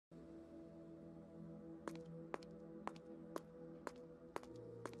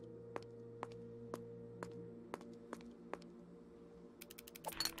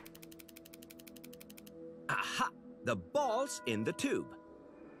The ball's in the tube.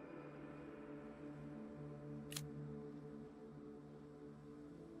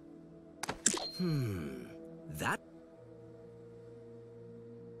 That...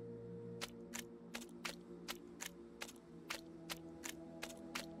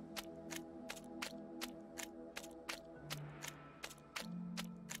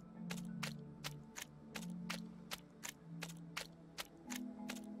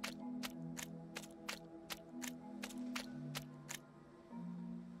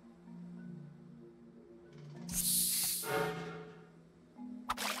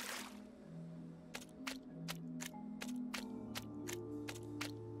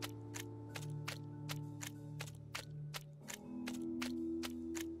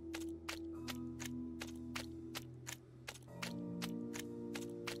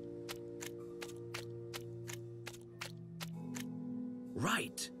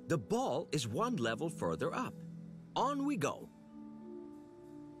 Right. The ball is one level further up. On we go.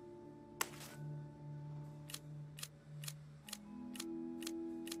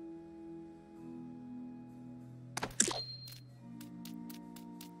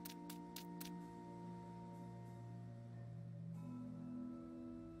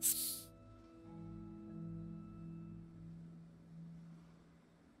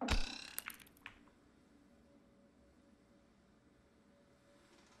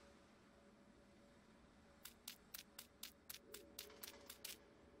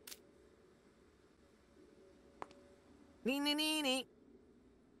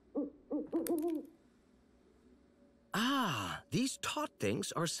 Ah, these taut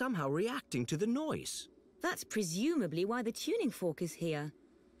things are somehow reacting to the noise. That's presumably why the tuning fork is here.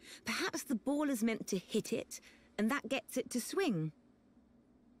 Perhaps the ball is meant to hit it, and that gets it to swing.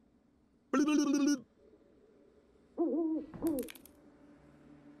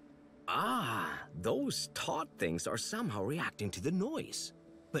 Ah, those taut things are somehow reacting to the noise.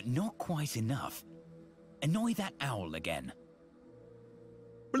 But not quite enough. Annoy that owl again.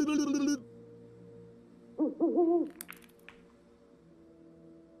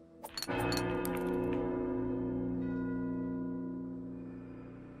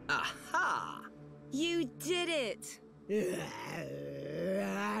 Aha! You did it!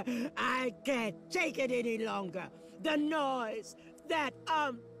 I can't take it any longer. The noise, that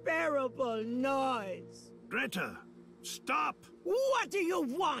unbearable noise. Greta, stop! What do you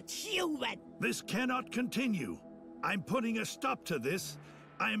want, human? This cannot continue. I'm putting a stop to this.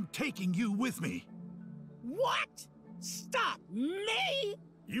 I am taking you with me. What? Stop me?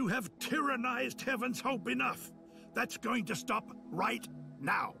 You have tyrannized Heaven's Hope enough. That's going to stop right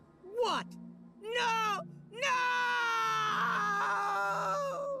now. What? No! No!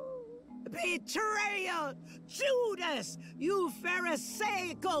 Betrayal! Judas! You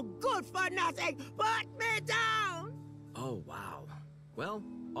pharisaical good-for-nothing! Put me down! Oh, wow. Well,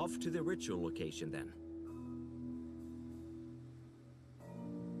 off to the ritual location then.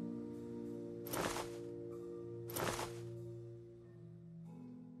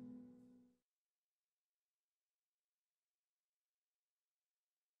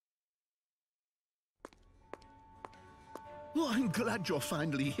 Well, I'm glad you're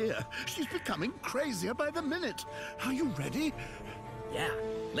finally here. She's becoming crazier by the minute. Are you ready? Yeah,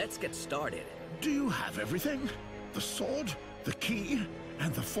 let's get started. Do you have everything? The sword, the key,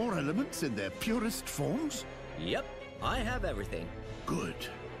 and the 4 elements in their purest forms? Yep, I have everything. Good.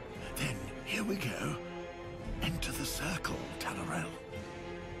 Then here we go. Enter the circle, Talarel.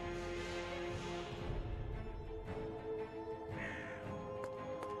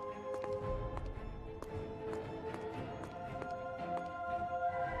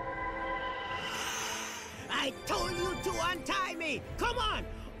 I told you to untie me! Come on!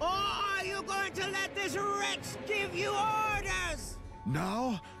 Or are you going to let this wretch give you orders?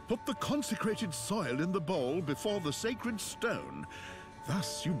 Now, put the consecrated soil in the bowl before the sacred stone.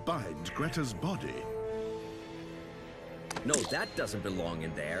 Thus you bind Greta's body. No, that doesn't belong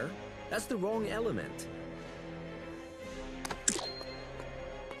in there. That's the wrong element.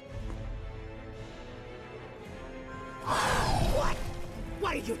 What?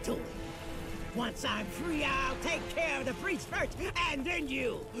 What are you doing? Once I'm free, I'll take care of the priest first, and then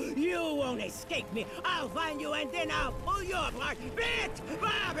you. You won't escape me. I'll find you, and then I'll pull you apart, bit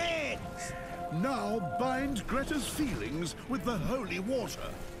by bit. Now bind Greta's feelings with the holy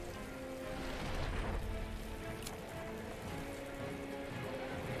water.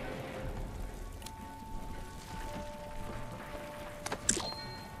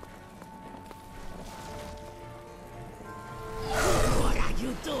 What are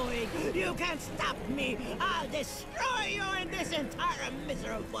you doing? You can't stop me. I'll destroy you in this entire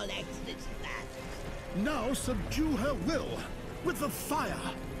miserable existence. Now subdue her will with the fire.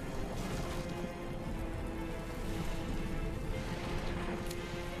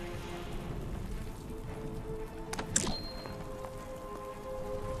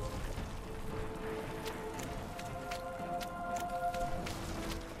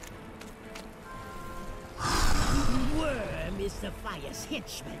 The fire's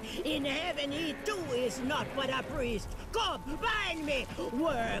henchman. In heaven he too is not but a priest. Come, bind me,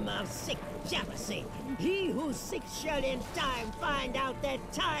 worm of sick jealousy. He who seeks shall in time find out that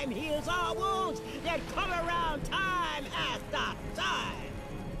time heals all wounds that come around time after time.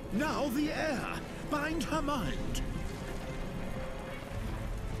 Now the air. Bind her mind.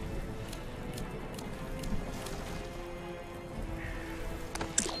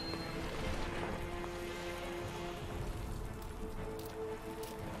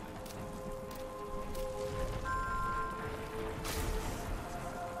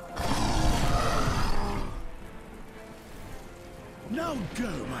 Now go,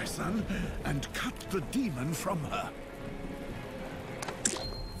 my son, and cut the demon from her.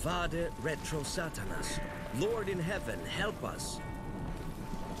 Vade retro Satanas. Lord in heaven, help us.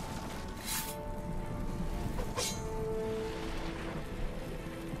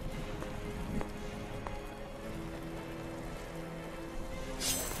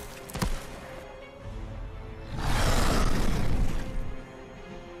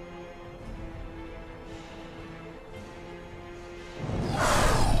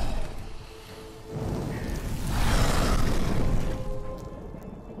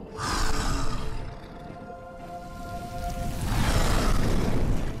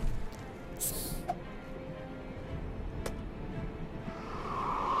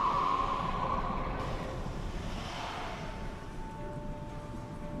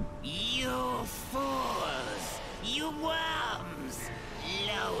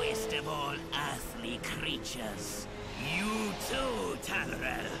 creatures. You too,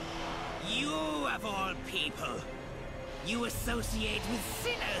 Talrel. You of all people. You associate with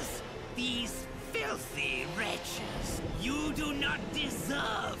sinners, these filthy wretches. You do not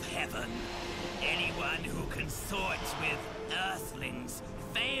deserve heaven. Anyone who consorts with earthlings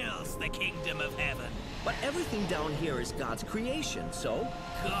fails the kingdom of heaven. But everything down here is God's creation, so?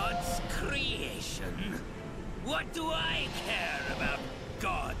 God's creation? What do I care about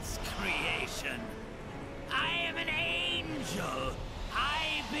God's creation? I am an angel.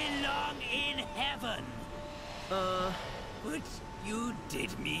 I belong in heaven. But you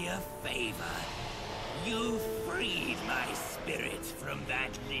did me a favor. You freed my spirit from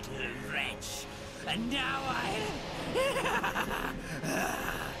that little wretch. And now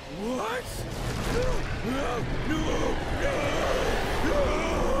What?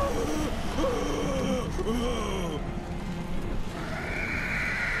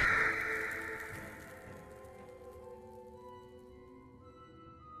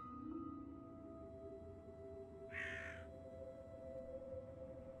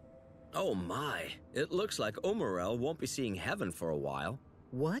 Oh my, it looks like Umarel won't be seeing heaven for a while.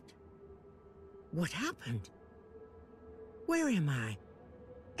 What? What happened? Where am I?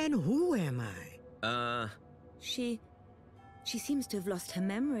 And who am I? She seems to have lost her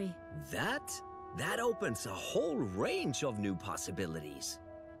memory. That opens a whole range of new possibilities.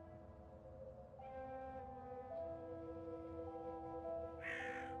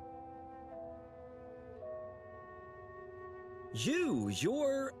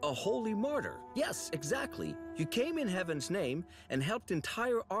 You're a holy martyr. Yes, exactly. You came in heaven's name and helped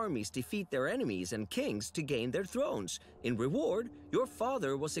entire armies defeat their enemies and kings to gain their thrones. In reward, your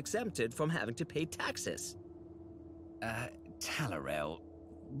father was exempted from having to pay taxes. Talrel,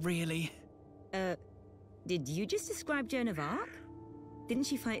 really? Did you just describe Joan of Arc? Didn't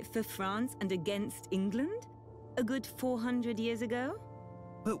she fight for France and against England? A good 400 years ago?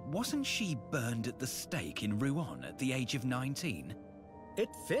 But wasn't she burned at the stake in Rouen at the age of 19? It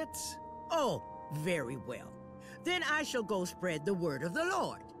fits. Oh, very well. Then I shall go spread the word of the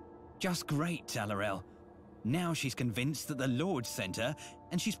Lord. Just great, Talrel. Now she's convinced that the Lord sent her,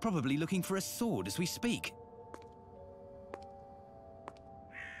 and she's probably looking for a sword as we speak.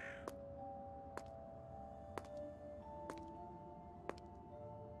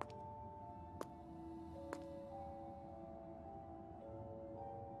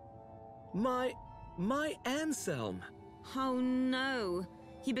 My Anselm. Oh no,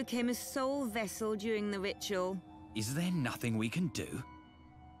 he became a soul vessel during the ritual. Is there nothing we can do?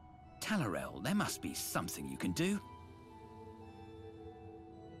 Talrel, there must be something you can do.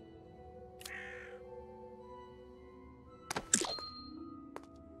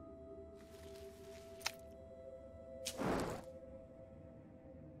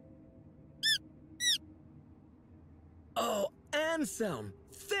 Anselm!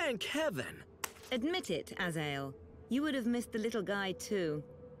 Thank heaven! Admit it, Azael. You would have missed the little guy too.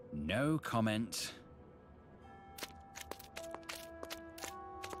 No comment.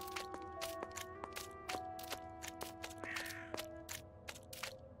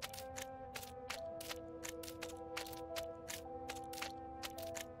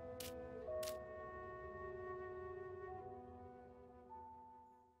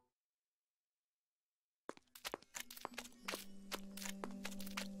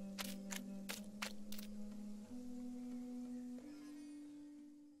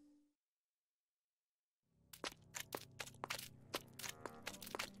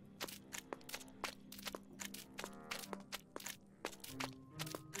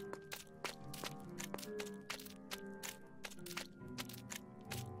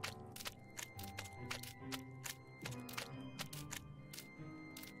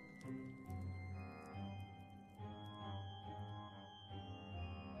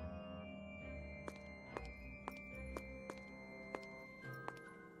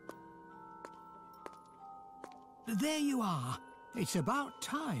 There you are. It's about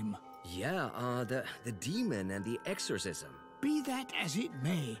time. Yeah, the demon and the exorcism. Be that as it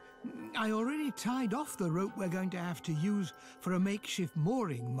may, I already tied off the rope we're going to have to use for a makeshift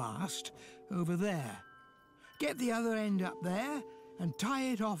mooring mast over there. Get the other end up there and tie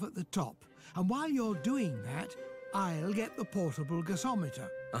it off at the top. And while you're doing that, I'll get the portable gasometer.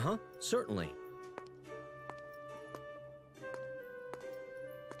 Uh-huh, certainly.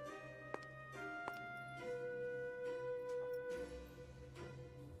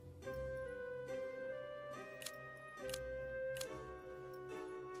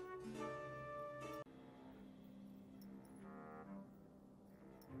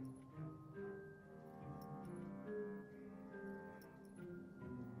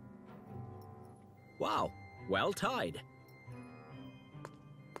 Wow, well tied.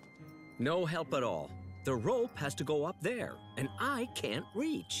 No help at all. The rope has to go up there, and I can't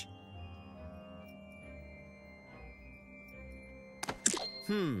reach.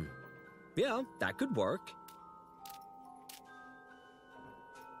 Yeah, that could work.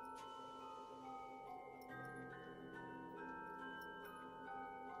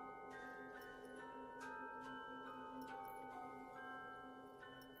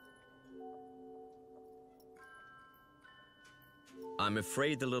 I'm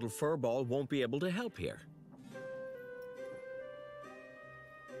afraid the little furball won't be able to help here.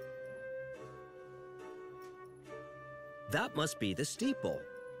 That must be the steeple.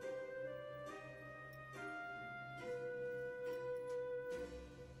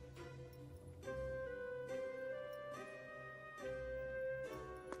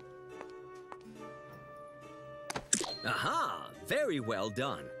 Aha! Very well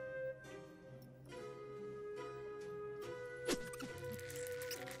done.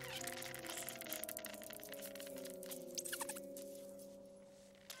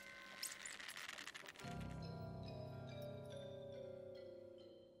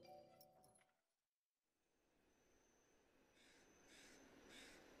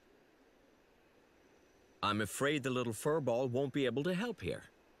 I'm afraid the little furball won't be able to help here.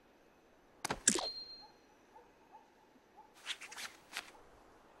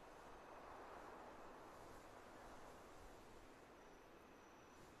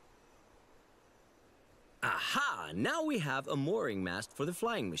 Aha! Now we have a mooring mast for the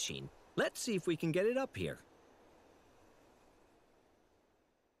flying machine. Let's see if we can get it up here.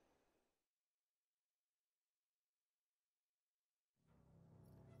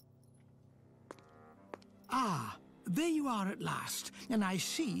 Ah, there you are at last, and I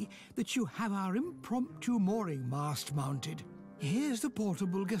see that you have our impromptu mooring mast mounted. Here's the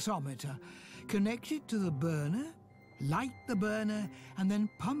portable gasometer. Connect it to the burner, light the burner, and then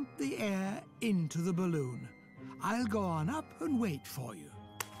pump the air into the balloon. I'll go on up and wait for you.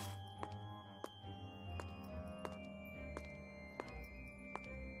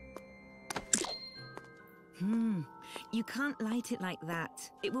 You can't light it like that.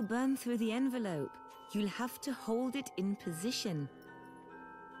 It will burn through the envelope. You'll have to hold it in position.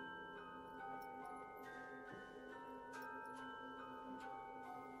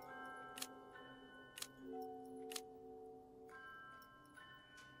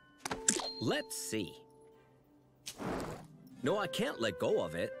 Let's see. No, I can't let go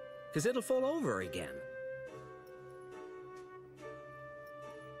of it, because it'll fall over again.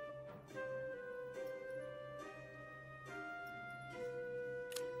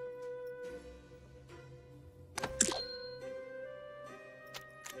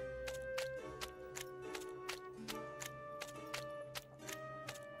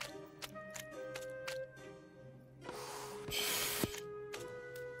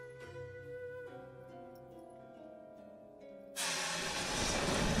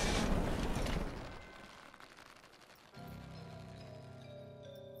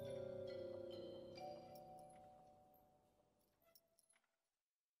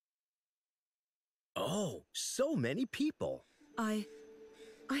 Oh, so many people. I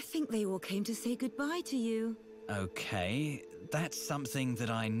think they all came to say goodbye to you. Okay, that's something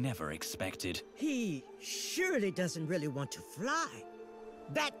that I never expected. He surely doesn't really want to fly.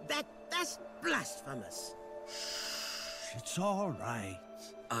 That's blasphemous. It's all right.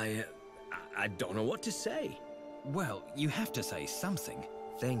 I don't know what to say. Well, you have to say something.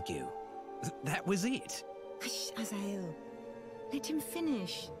 Thank you. That was it. Hush, Azael. Let him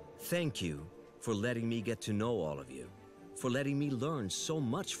finish. Thank you for letting me get to know all of you, for letting me learn so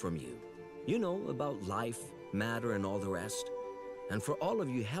much from you. You know, about life, matter, and all the rest. And for all of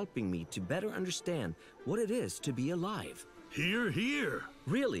you helping me to better understand what it is to be alive. Hear, hear.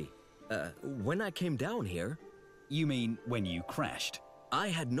 Really, when I came down here, You mean when you crashed? I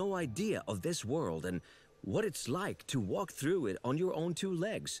had no idea of this world and what it's like to walk through it on your own two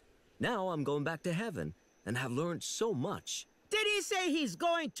legs. Now I'm going back to heaven and have learned so much. Did he say he's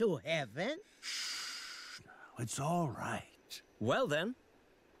going to heaven? It's all right. Well then,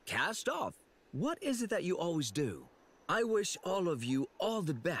 cast off. What is it that you always do? I wish all of you all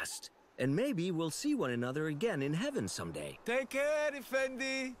the best, and maybe we'll see one another again in heaven someday. Take care,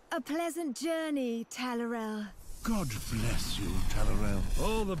 Effendi. A pleasant journey, Talarel. God bless you, Talarel.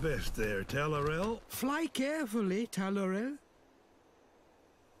 All the best there, Talarel. Fly carefully, Talarel.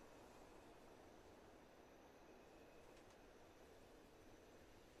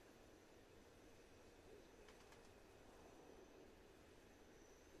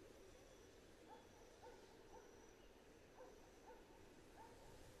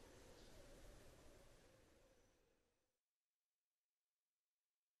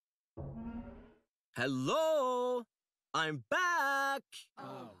 Hello! I'm back!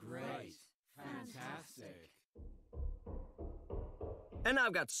 Oh, great. Fantastic. And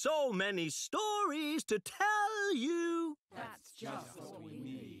I've got so many stories to tell you! That's just what we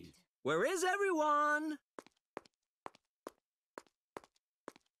need. Where is everyone?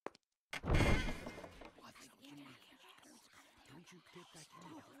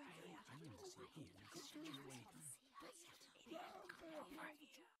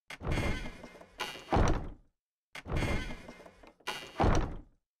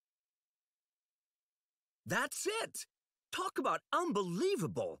 That's it! Talk about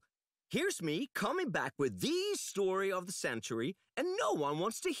unbelievable! Here's me coming back with the story of the century, and no one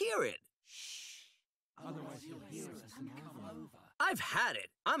wants to hear it. Otherwise he'll hear us and come over. I've had it.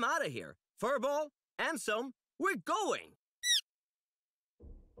 I'm out of here. Furball, Ansem, we're going.